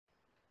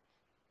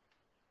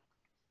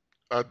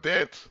A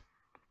dead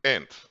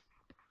end.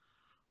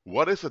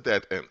 What is a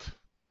dead end?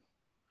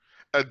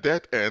 A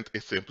dead end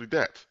is simply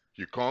that.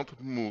 You can't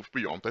move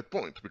beyond that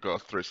point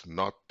because there's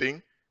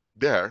nothing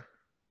there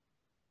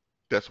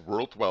that's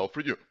worthwhile for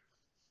you.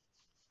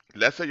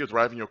 Let's say you're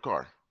driving your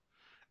car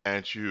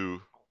and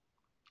you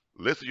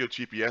listen to your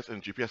GPS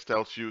and GPS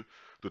tells you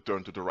to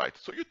turn to the right.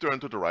 So you turn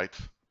to the right.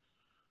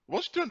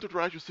 Once you turn to the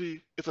right, you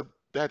see it's a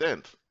dead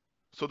end.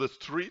 So the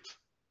street,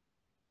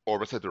 or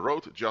let's say the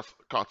road, just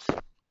cuts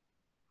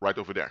right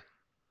over there.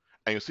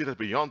 And you see that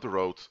beyond the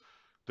road,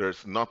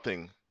 there's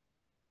nothing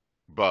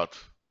but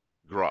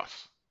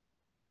grass.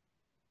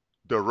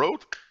 The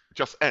road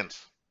just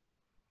ends.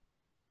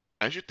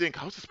 And you think,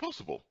 how is this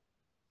possible?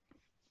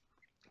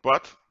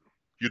 But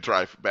you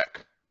drive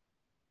back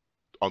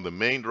on the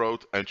main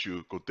road and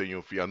you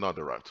continue via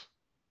another route.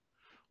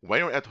 When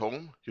you're at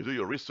home, you do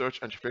your research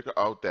and you figure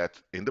out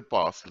that in the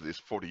past, at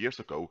least 40 years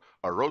ago,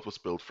 a road was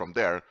built from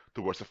there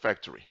towards a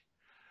factory.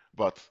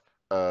 But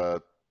uh,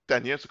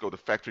 10 years ago, the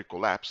factory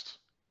collapsed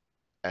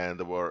and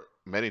there were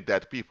many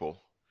dead people.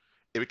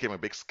 It became a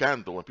big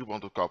scandal and people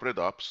wanted to cover it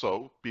up,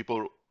 so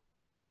people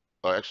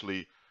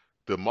actually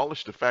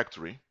demolished the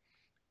factory.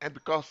 And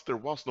because there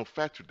was no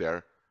factory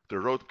there, the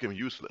road became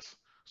useless.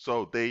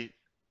 So they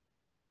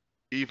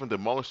even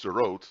demolished the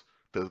road,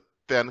 the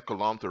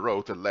 10-kilometer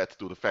road that led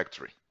to the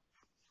factory.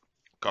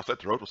 Because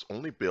that road was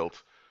only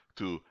built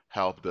to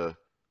help the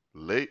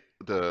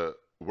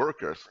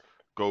workers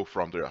go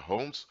from their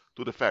homes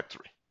to the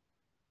factory.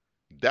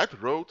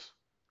 That road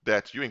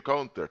that you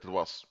encountered that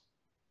was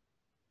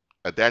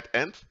a dead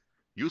end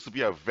used to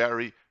be a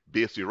very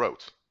busy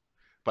road,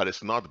 but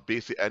it's not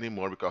busy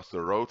anymore because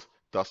the road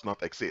does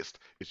not exist.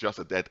 It's just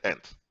a dead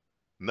end.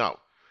 Now,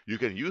 you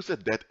can use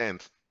that dead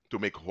end to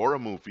make horror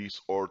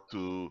movies or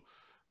to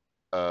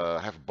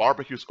have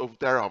barbecues over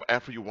there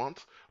however you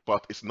want,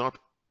 but it's not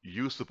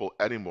usable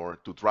anymore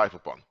to drive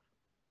upon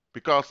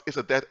because it's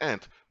a dead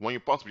end. When you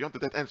pass beyond the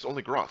dead end, it's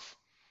only grass,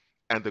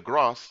 and the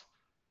grass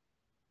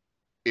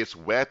is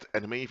wet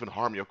and may even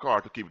harm your car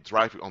to keep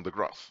driving on the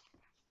grass.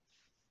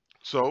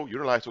 So you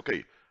realize,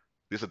 okay,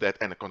 this is a dead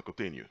end, I can't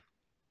continue.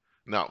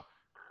 Now,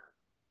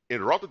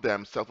 in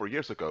Rotterdam several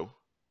years ago,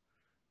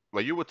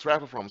 when you would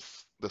travel from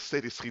the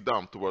city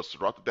Schiedam towards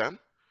Rotterdam,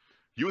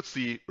 you would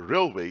see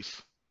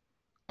railways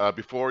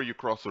before you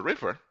cross the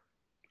river,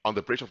 on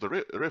the bridge of the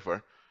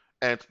river,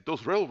 and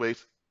those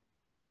railways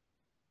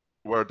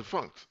were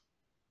defunct.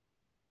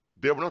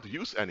 They were not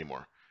used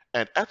anymore.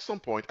 And at some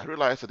point, I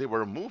realized that they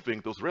were moving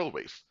those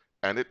railways,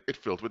 and it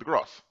filled with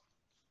grass.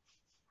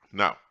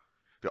 Now,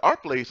 there are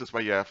places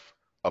where you have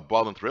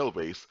abandoned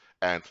railways,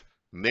 and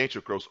nature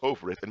grows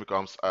over it and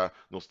becomes a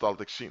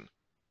nostalgic scene.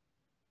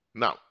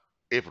 Now,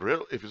 if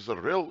it's a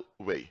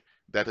railway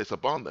that is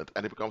abandoned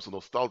and it becomes a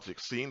nostalgic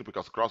scene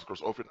because grass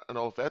grows over it and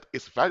all of that,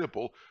 it's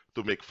valuable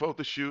to make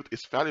photo shoot,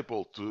 it's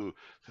valuable to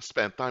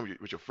spend time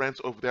with your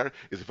friends over there,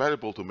 it's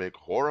valuable to make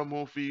horror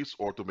movies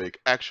or to make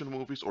action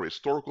movies or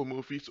historical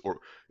movies or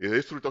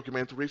history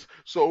documentaries.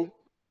 So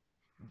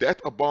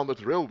that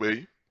abandoned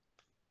railway,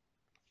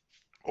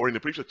 or in the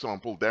previous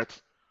example,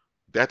 that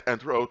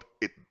end road,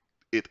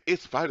 it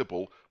is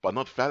valuable, but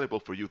not valuable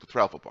for you to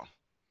travel upon.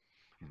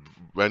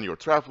 When you're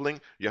traveling,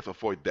 you have to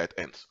avoid dead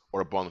ends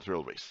or abandoned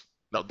railways.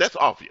 Now, that's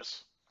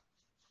obvious.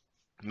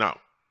 Now,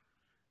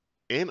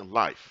 in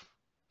life,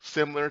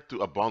 similar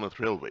to abandoned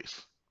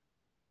railways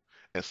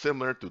and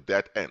similar to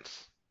dead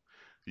ends,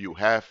 you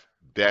have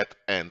dead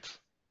end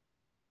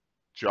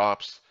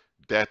jobs,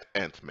 dead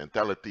end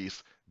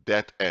mentalities,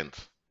 dead end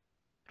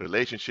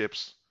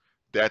relationships,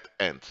 dead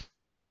end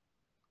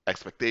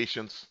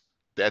expectations,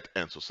 dead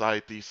end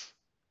societies.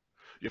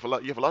 You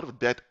have a lot of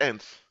dead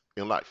ends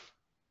in life.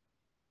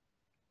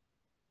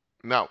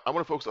 Now, I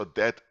want to focus on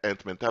dead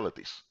end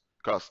mentalities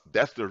because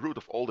that's the root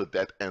of all the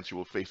dead ends you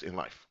will face in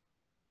life.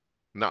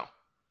 Now,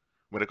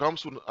 when it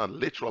comes to a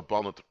literal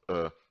abandoned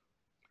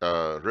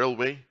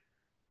railway,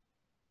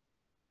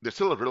 there's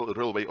still a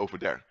railway over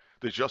there.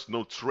 There's just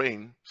no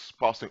trains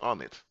passing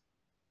on it.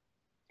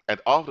 And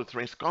all the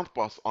trains can't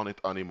pass on it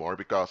anymore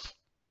because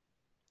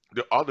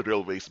there are other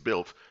railways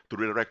built to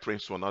redirect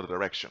trains to another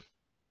direction.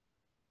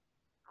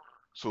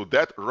 So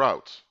that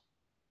route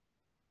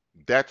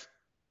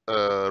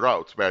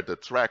where the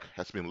track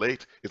has been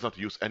laid is not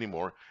used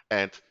anymore,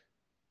 and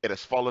it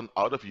has fallen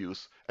out of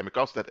use, and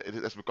because of that, it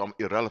has become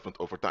irrelevant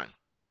over time.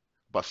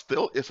 But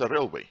still, it's a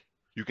railway.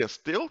 You can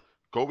still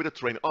go with a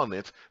train on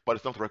it, but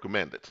it's not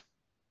recommended.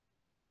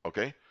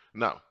 Okay?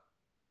 Now,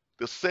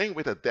 the same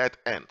with a dead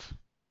end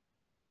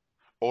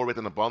or with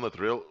an abandoned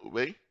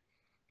railway,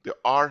 there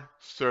are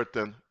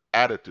certain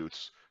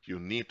attitudes you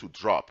need to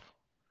drop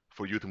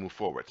for you to move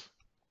forward.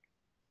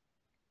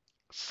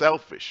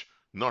 Selfish,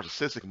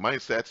 narcissistic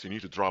mindsets, you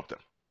need to drop them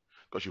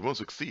because you won't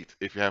succeed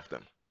if you have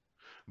them.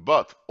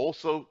 But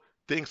also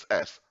things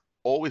as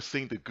always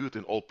seeing the good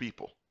in all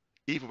people.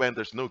 Even when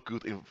there's no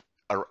good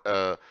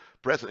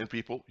present in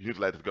people, you need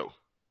to let it go.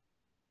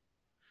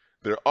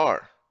 There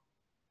are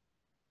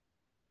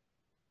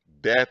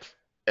dead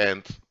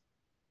end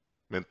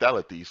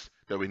mentalities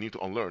that we need to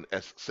unlearn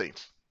as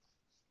saints.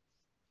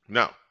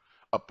 Now,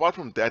 apart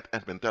from dead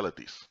end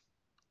mentalities,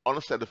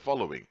 Honor said the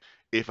following: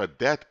 if a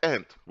dead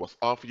end was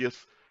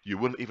obvious, you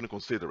wouldn't even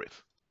consider it.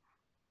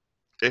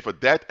 If a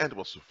dead end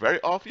was very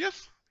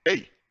obvious,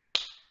 hey,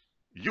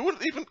 you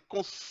wouldn't even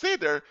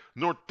consider,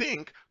 nor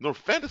think, nor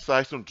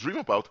fantasize, nor dream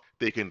about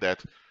taking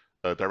that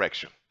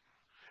direction.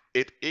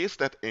 It is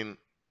that in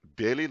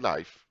daily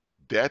life,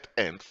 dead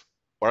ends,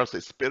 or I'll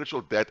say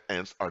spiritual dead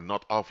ends, are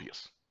not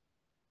obvious.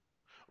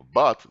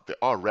 But there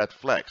are red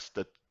flags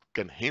that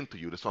can hint to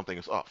you that something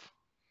is off.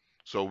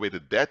 So with the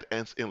dead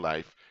ends in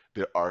life,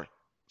 there are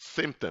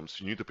symptoms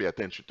you need to pay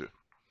attention to.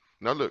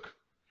 Now look,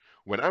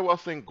 when I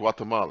was in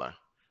Guatemala,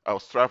 I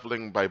was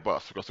traveling by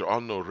bus because there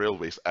are no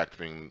railways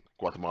active in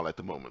Guatemala at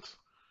the moment.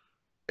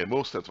 In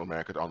most Central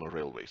America, there are no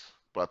railways.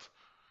 But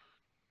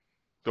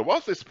there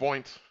was this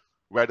point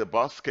where the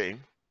bus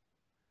came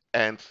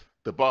and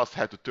the bus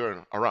had to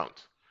turn around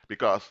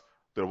because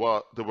there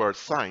were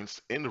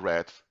signs in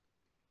red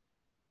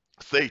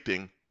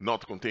stating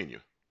not to continue.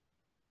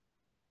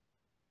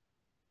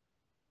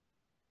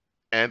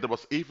 And there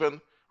was even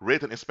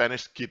written in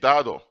Spanish,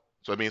 "Cuidado."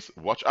 So it means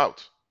watch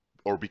out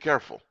or be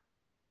careful.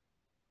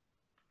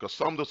 Because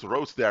some of those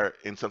roads there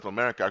in Central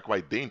America are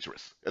quite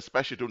dangerous,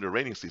 especially during the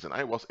raining season.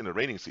 I was in the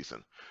raining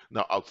season.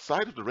 Now,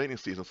 outside of the raining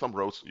season, some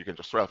roads you can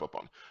just travel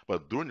upon.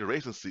 But during the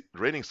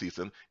raining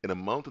season, in a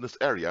mountainous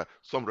area,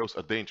 some roads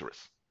are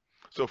dangerous.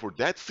 So for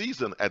that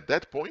season, at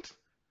that point,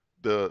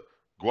 the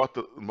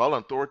Guatemalan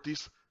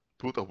authorities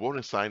put a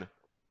warning sign: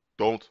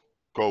 don't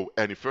go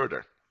any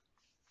further,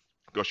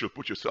 because you'll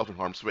put yourself in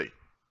harm's way.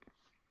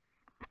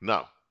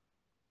 Now,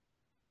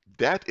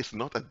 that is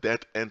not a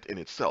dead end in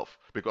itself,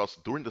 because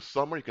during the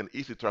summer you can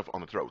easily travel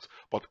on the roads.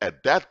 But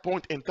at that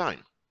point in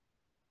time,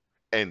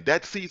 and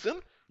that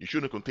season, you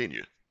shouldn't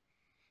continue.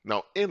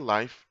 Now, in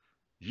life,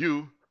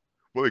 you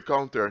will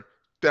encounter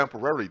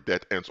temporary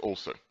dead ends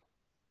also.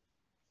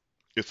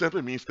 It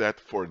simply means that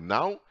for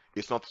now,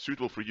 it's not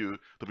suitable for you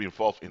to be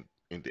involved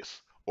in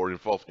this or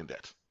involved in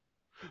that.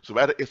 So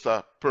whether it's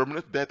a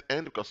permanent dead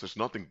end because there's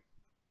nothing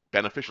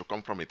beneficial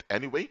come from it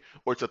anyway,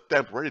 or it's a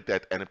temporary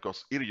dead end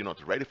because either you're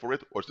not ready for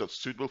it or it's not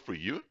suitable for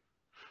you,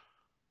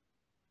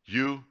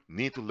 you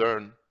need to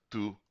learn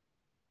to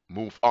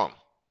move on.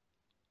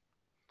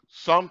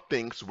 Some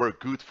things were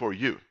good for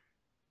you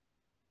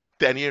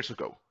 10 years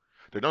ago.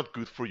 They're not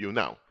good for you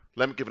now.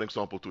 Let me give an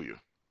example to you.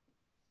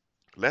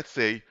 Let's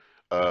say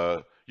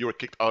you were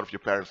kicked out of your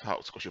parents'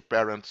 house because your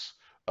parents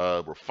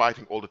were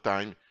fighting all the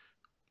time.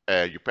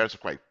 Your parents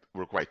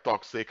were quite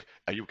toxic,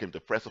 and you became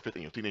depressed of it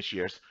in your teenage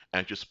years,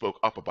 and you spoke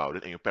up about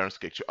it, and your parents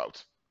kicked you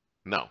out.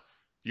 Now,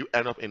 you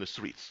end up in the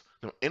streets.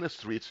 Now, in the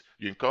streets,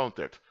 you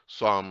encountered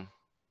some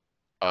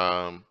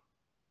um,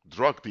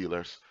 drug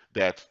dealers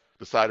that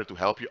decided to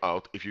help you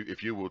out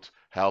if you would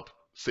help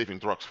saving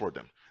drugs for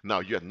them. Now,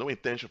 you had no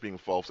intention of being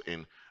involved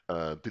in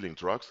dealing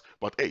drugs,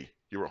 but hey,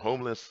 you were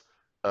homeless.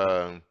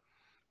 Um,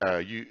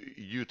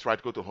 you tried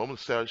to go to a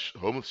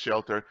homeless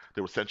shelter.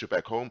 They would send you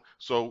back home.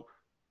 So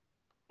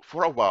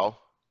for a while,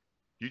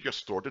 you just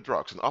stored the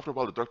drugs, and after a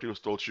while, the drug dealers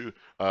told you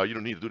you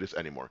don't need to do this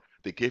anymore.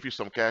 They gave you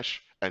some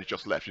cash, and you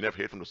just left. You never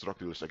heard from those drug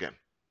dealers again.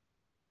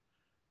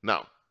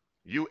 Now,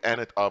 you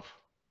ended up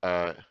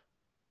uh,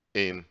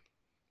 in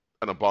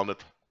an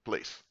abandoned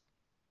place,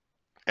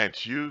 and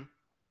you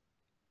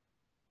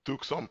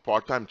took some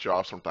part-time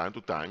jobs from time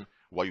to time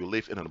while you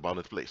lived in an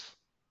abandoned place.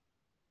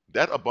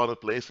 That abandoned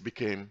place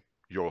became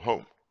your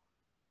home.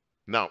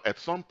 Now, at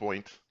some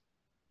point,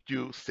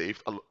 you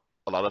saved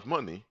a lot of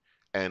money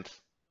and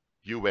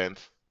you went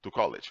to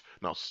college.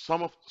 Now,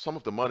 some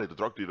of the money the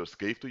drug dealers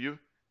gave to you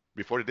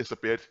before they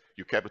disappeared,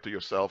 you kept it to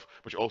yourself,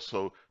 but you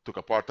also took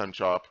a part-time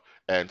job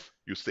and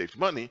you saved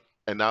money,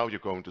 and now you're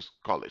going to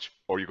college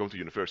or you're going to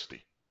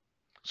university.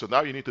 So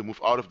now you need to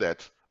move out of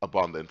that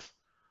abandoned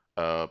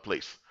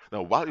place.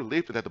 Now, while you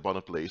lived in that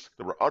abandoned place,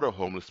 there were other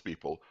homeless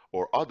people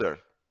or other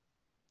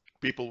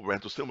people who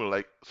went to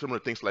similar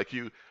things like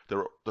you that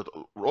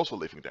were also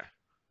living there.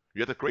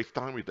 You had a great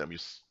time with them.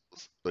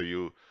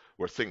 You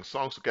were singing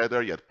songs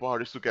together. You had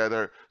parties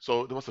together.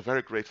 So it was a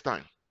very great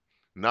time.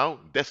 Now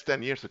that's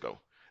 10 years ago.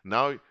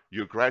 Now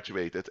you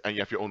graduated and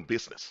you have your own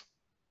business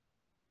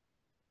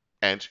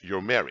and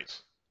you're married.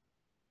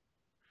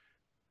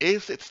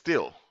 Is it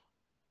still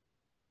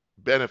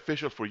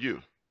beneficial for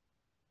you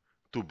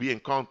to be in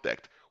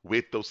contact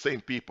with those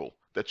same people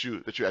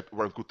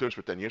were on good terms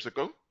with 10 years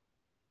ago?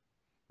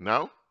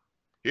 Now,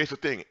 here's the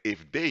thing: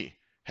 if they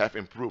have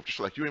improved just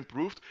like you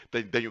improved,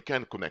 then you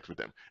can connect with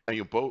them, and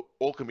you both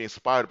all can be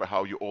inspired by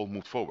how you all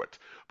moved forward.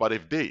 But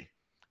if they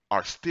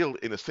are still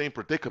in the same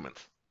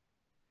predicament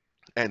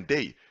and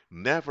they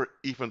never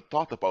even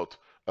thought about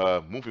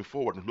moving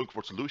forward and looking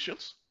for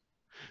solutions,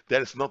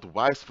 then it's not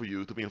wise for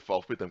you to be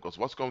involved with them, because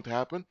what's going to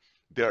happen?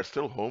 They are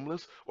still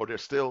homeless, or they're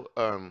still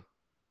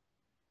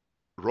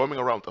roaming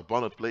around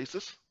abandoned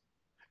places,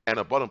 and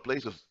abandoned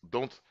places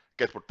don't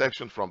get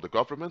protection from the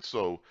government.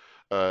 So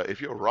if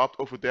you're robbed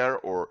over there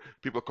or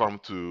people come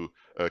to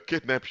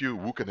kidnap you,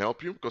 who can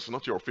help you? Because it's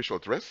not your official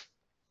address.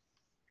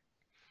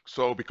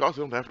 So because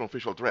they don't have an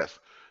official address,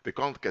 they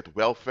can't get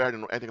welfare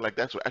and anything like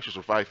that, so actually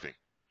surviving.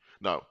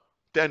 Now,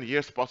 10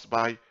 years pass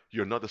by,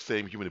 you're not the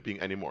same human being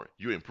anymore.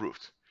 You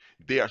improved.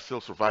 They are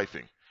still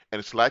surviving, and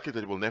it's likely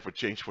that it will never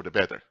change for the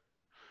better.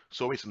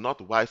 So it's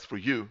not wise for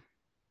you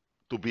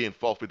to be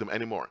involved with them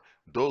anymore.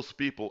 Those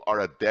people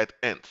are a dead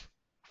end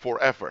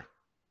forever.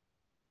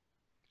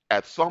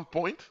 At some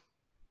point,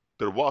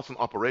 there was an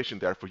operation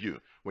there for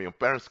you. When your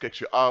parents kicked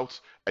you out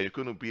and you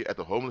couldn't be at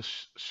the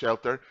homeless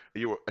shelter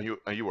and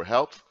you were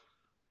helped,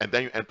 and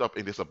then you end up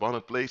in this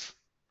abandoned place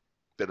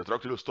that the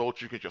drug dealers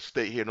told you can just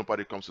stay here,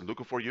 nobody comes and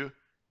looking for you.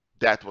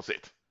 That was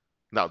it.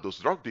 Now those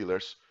drug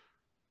dealers,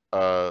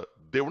 uh,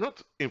 they were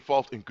not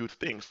involved in good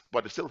things,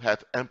 but they still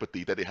had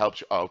empathy that they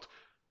helped you out,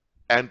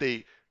 and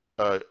they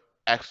uh,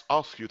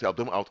 asked you to help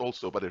them out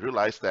also. But they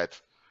realized that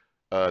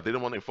they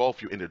didn't want to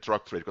involve you in the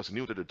drug trade because they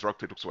knew that the drug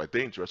trade was quite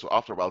dangerous. So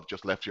after a while, they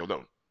just left you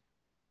alone,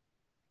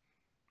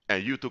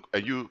 and you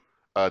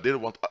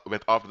didn't want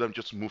went after them.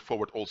 Just move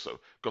forward also,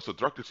 because the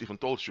drug dealers even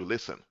told you,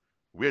 listen,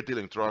 we're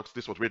dealing drugs.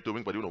 This is what we're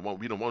doing, but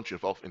we don't want you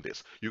involved in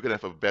this. You can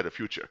have a better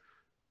future.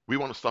 We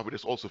want to stop with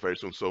this also very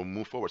soon. So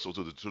move forward. So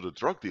the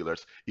drug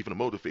dealers even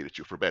motivated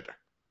you for better,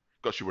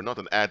 because you were not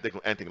an addict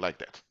or anything like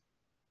that.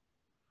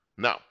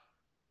 Now,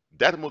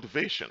 that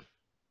motivation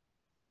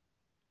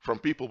from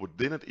people who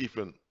didn't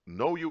even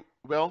know you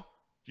well,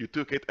 you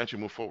took it and you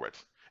moved forward.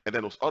 And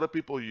then those other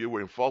people you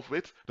were involved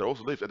with, they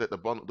also lived at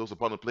those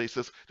abandoned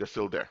places, they're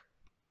still there.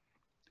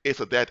 It's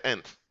a dead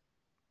end.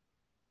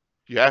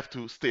 You have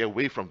to stay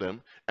away from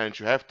them, and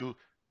you have to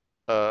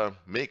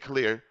make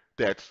clear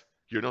that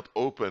you're not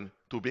open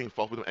to being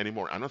involved with them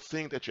anymore. I'm not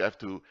saying that you have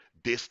to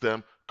diss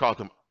them, cut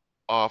them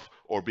off,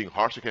 or being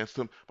harsh against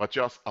them, but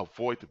just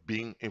avoid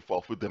being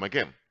involved with them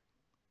again.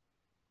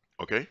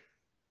 Okay?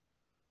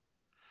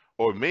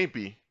 Or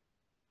maybe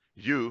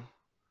you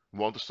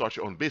want to start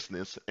your own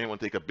business and want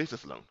to take a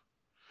business loan.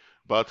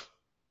 But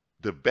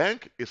the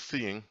bank is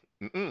seeing,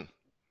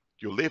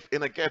 you live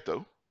in a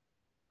ghetto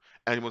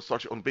and you want to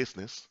start your own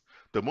business.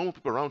 The moment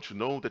people around you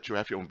know that you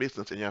have your own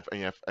business and you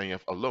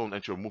have a loan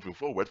and you're moving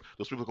forward,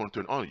 those people are going to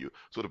turn on you.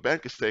 So the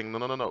bank is saying, no,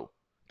 no, no, no.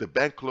 The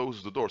bank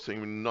closes the door,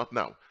 saying, not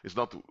now. It's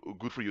not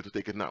good for you to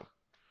take it now.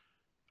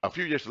 A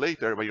few years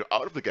later, when you're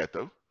out of the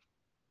ghetto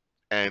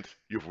and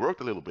you've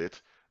worked a little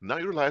bit, now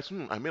you realize,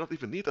 I may not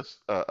even need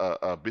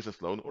a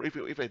business loan, or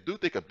if I do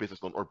take a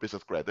business loan or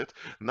business credit,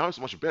 now it's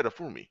much better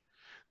for me.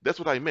 That's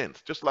what I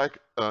meant. Just like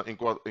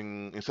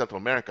in Central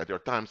America, there are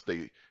times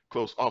they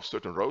close off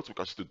certain roads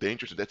because it's too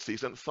dangerous in that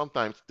season.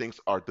 Sometimes things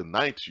are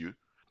denied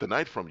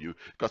from you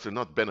because they're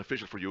not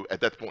beneficial for you at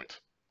that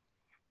point.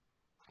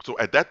 So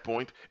at that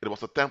point, it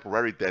was a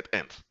temporary dead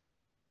end.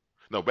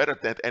 Now, whether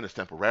that end is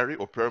temporary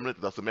or permanent,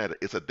 it doesn't matter.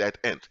 It's a dead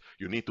end.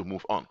 You need to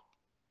move on.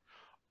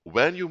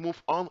 When you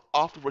move on,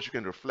 afterwards you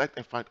can reflect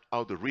and find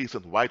out the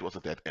reason why it was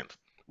a dead end.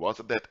 Was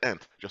a dead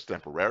end just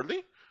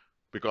temporarily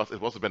because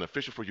it wasn't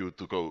beneficial for you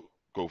to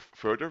go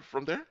further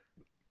from there,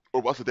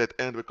 or was it dead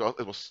end because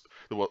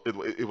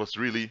it was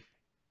really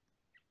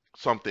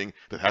something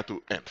that had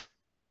to end?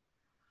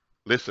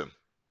 Listen,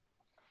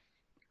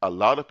 a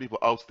lot of people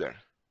out there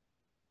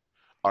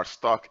are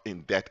stuck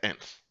in dead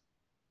ends,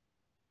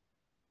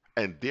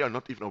 and they are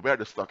not even aware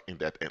they're stuck in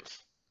dead ends.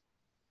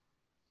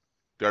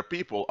 There are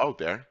people out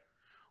there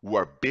who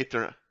are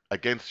bitter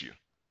against you,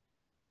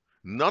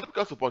 not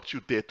because of what you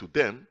did to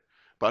them,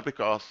 but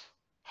because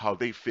how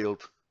they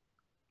failed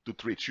to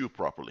treat you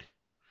properly.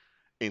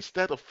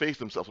 Instead of face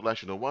themselves,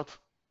 realize, you know what?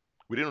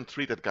 We didn't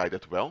treat that guy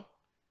that well.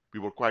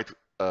 We were quite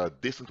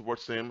distant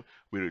towards him.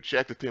 We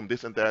rejected him,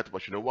 this and that.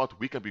 But you know what?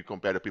 We can become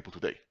better people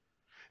today.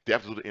 They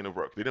have to do the inner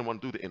work. They didn't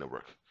want to do the inner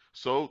work.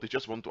 So they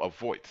just want to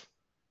avoid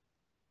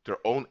their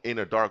own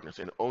inner darkness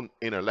and own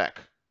inner lack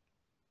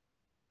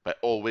by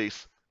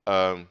always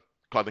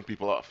cutting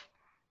people off.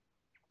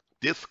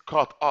 This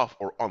cut off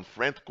or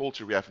unfriend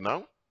culture we have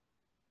now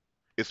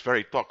is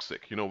very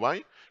toxic. You know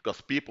why? Because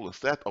people,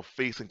 instead of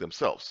facing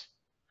themselves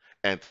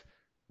and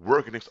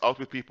working things out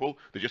with people,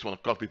 they just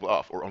want to cut people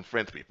off or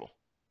unfriend people.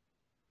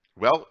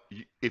 Well,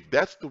 if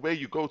that's the way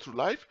you go through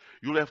life,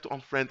 you'll have to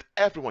unfriend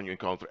everyone you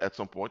encounter at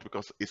some point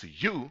because it's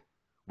you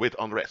with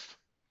unrest.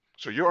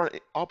 So you're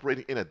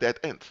operating in a dead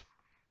end.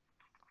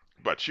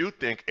 But you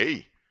think,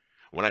 hey,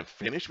 when I'm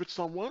finished with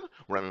someone,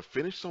 when I'm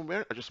finished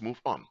somewhere, I just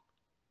move on.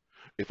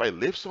 If I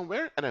live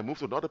somewhere and I move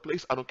to another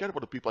place, I don't care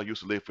about the people I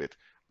used to live with.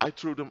 I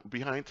threw them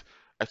behind,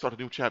 I started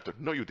a new chapter.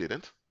 No, you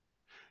didn't.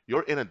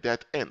 You're in a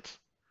dead end.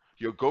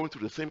 You're going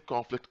through the same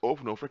conflict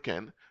over and over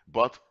again,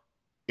 but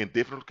in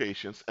different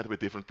locations and with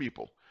different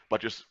people.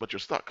 But you're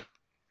stuck.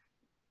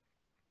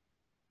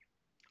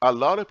 A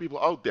lot of people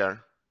out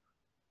there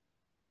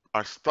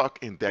are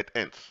stuck in dead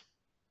ends.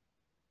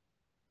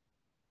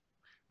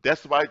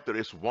 That's why there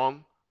is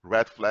one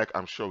red flag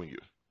I'm showing you.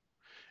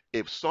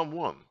 If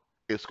someone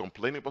is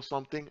complaining about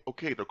something,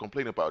 okay, they're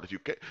complaining about it. You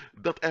can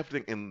not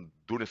everything in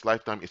during this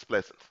lifetime is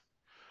pleasant.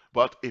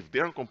 But if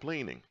they're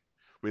complaining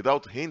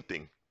without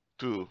hinting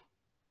to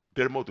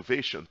their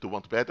motivation to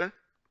want better,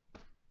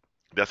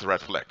 that's a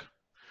red flag.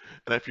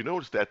 And if you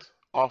notice that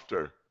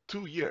after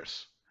 2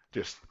 years,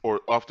 Just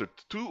or after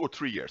 2 or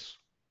 3 years.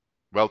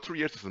 Well, 3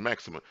 years is the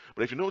maximum.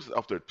 But if you notice that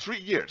after 3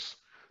 years,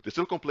 they're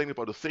still complaining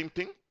about the same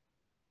thing,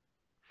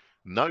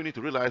 now you need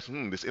to realize,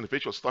 this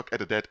individual is stuck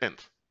at a dead end.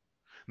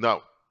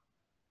 Now,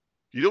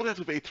 you don't have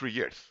to wait 3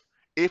 years.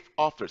 If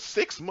after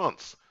 6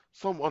 months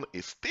someone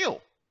is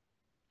still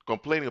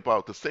complaining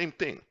about the same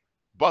thing,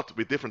 but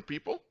with different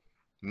people,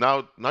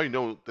 now you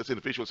know this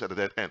individual is at a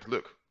dead end.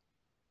 Look,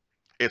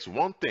 it's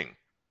one thing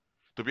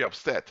to be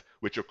upset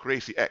with your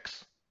crazy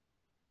ex,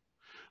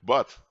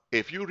 but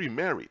if you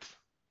remarried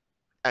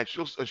and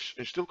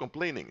still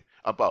complaining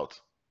about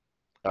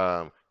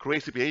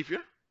crazy behavior,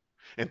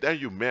 and then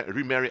you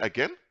remarry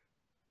again,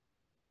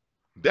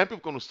 then people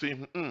are going to see,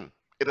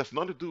 it has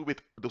nothing to do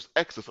with those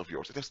exes of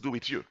yours. It has to do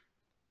with you.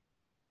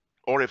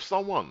 Or if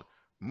someone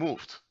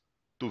moved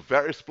to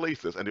various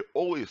places and they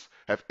always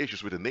have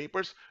issues with the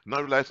neighbors, now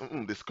you realize,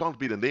 this can't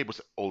be the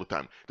neighbors all the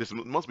time. This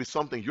must be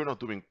something you're not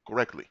doing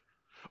correctly.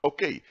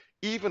 Okay,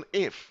 even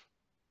if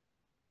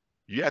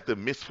you had the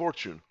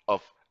misfortune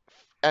of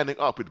ending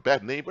up with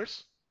bad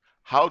neighbors,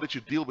 how did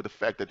you deal with the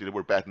fact that they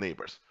were bad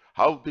neighbors?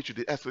 How did you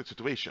de-escalate the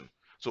situation?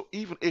 So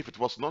even if it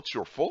was not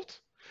your fault,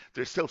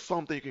 there's still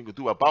something you can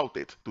do about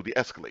it to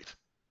de-escalate.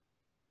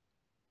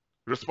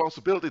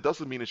 Responsibility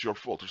doesn't mean it's your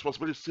fault.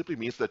 Responsibility simply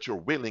means that you're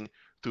willing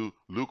to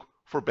look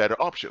for better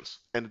options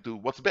and do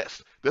what's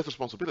best. That's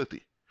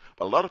responsibility.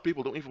 But a lot of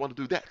people don't even want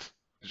to do that.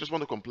 They just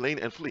want to complain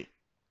and flee.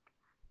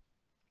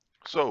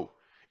 So,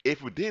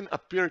 if within a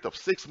period of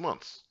 6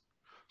 months,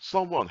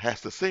 someone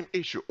has the same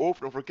issue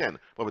over and over again,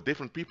 but with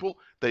different people,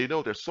 then you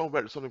know there's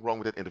something wrong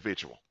with that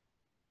individual.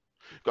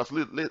 Because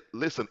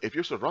listen, if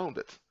you're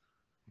surrounded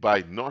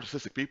by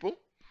narcissistic people,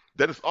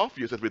 then it's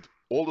obvious that with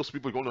all those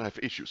people, you're going to have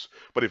issues.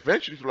 But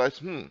eventually you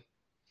realize,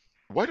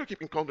 why do I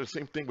keep encountering the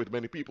same thing with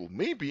many people?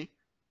 Maybe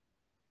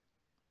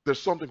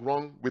there's something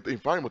wrong with the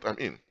environment I'm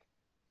in.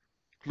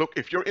 Look,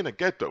 if you're in a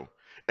ghetto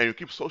and you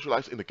keep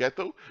socializing in the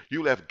ghetto,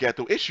 you'll have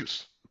ghetto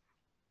issues.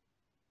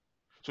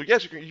 So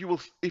yes, you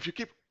will. If you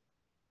keep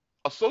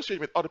associating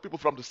with other people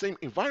from the same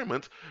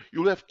environment,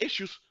 you'll have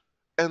issues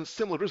and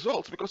similar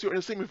results because you're in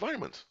the same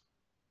environment.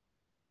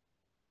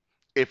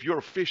 If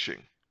you're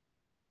fishing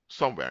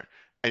somewhere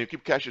and you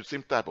keep catching the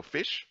same type of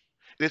fish,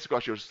 it is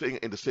because you're staying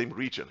in the same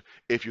region.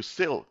 If you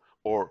sail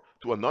or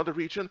to another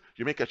region,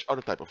 you may catch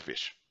other type of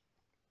fish.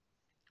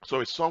 So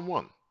if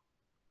someone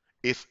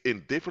is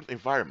in different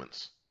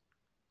environments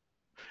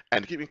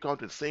and keep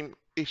encountering the same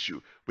issue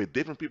with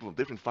different people in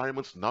different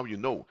environments, now you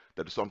know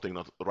that there's something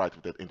not right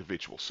with that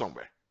individual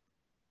somewhere.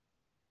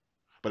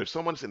 But if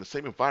someone is in the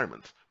same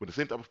environment with the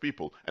same type of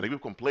people and they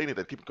keep complaining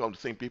that keep encountering the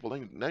same people,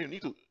 then now you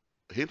need to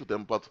hint to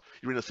them, but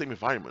you're in the same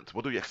environment.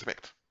 What do you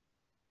expect?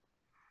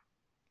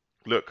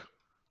 Look,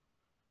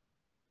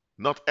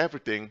 not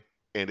everything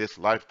in this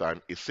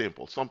lifetime is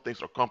simple. Some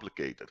things are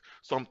complicated.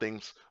 Some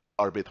things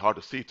are a bit hard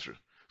to see through.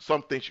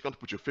 Some things you can't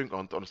put your finger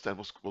on to understand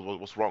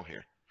what's wrong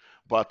here.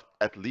 But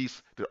at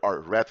least there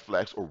are red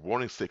flags or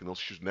warning signals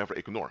you should never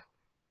ignore.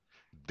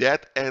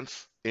 Dead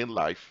ends in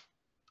life.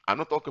 I'm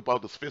not talking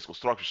about those physical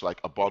structures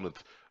like abandoned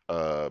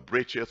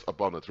bridges,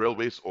 abandoned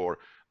railways, or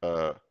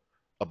uh,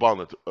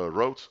 abandoned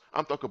roads.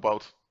 I'm talking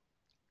about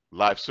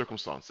life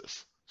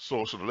circumstances,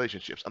 social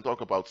relationships. I'm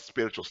talking about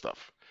spiritual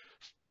stuff.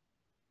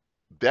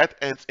 Dead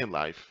ends in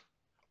life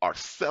are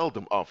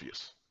seldom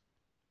obvious.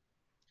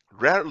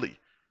 Rarely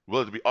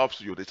will it be obvious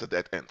to you that it's a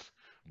dead end,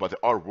 but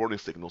there are warning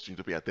signals you need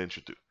to pay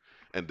attention to.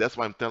 And that's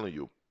why I'm telling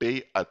you,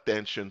 pay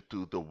attention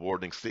to the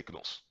warning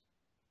signals.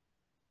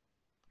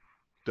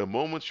 The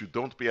moment you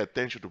don't pay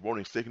attention to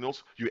warning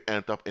signals, you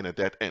end up in a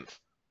dead end.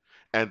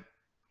 And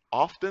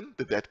often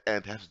the dead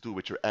end has to do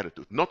with your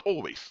attitude. Not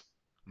always.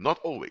 Not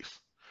always.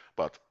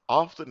 But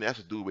often it has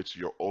to do with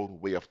your own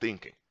way of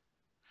thinking.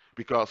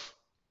 Because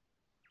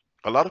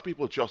a lot of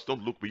people just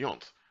don't look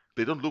beyond.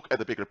 They don't look at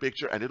the bigger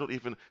picture and they don't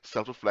even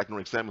self-reflect nor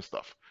examine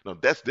stuff. Now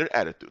that's their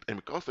attitude. And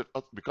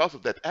because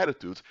of that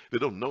attitude, they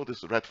don't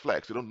notice red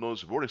flags. They don't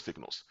notice warning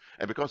signals.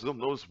 And because they don't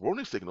notice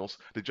warning signals,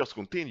 they just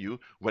continue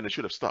when they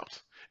should have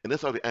stopped. And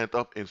that's how they end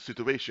up in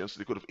situations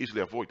they could have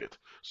easily avoided.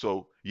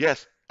 So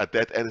yes, a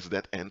dead end is a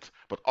dead end,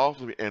 but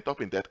often we end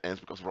up in dead ends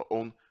because of our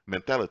own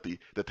mentality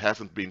that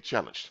hasn't been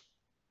challenged.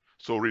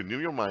 So renew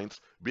your minds,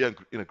 be in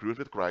agreement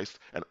with Christ,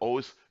 and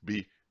always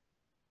be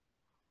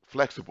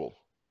flexible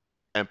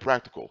and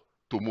practical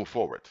to move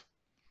forward.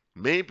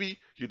 Maybe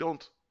you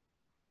don't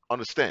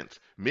understand.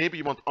 Maybe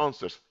you want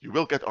answers. You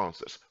will get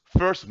answers.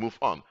 First, move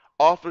on.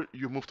 After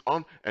you moved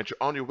on and you're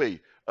on your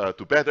way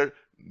to better,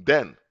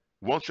 then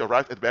once you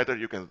arrive at better,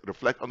 you can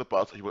reflect on the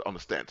past and you will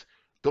understand.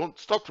 Don't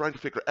stop trying to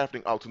figure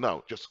everything out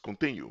now. Just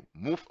continue.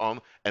 Move on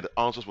and the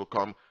answers will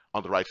come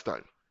on the right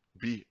time.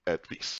 Be at peace.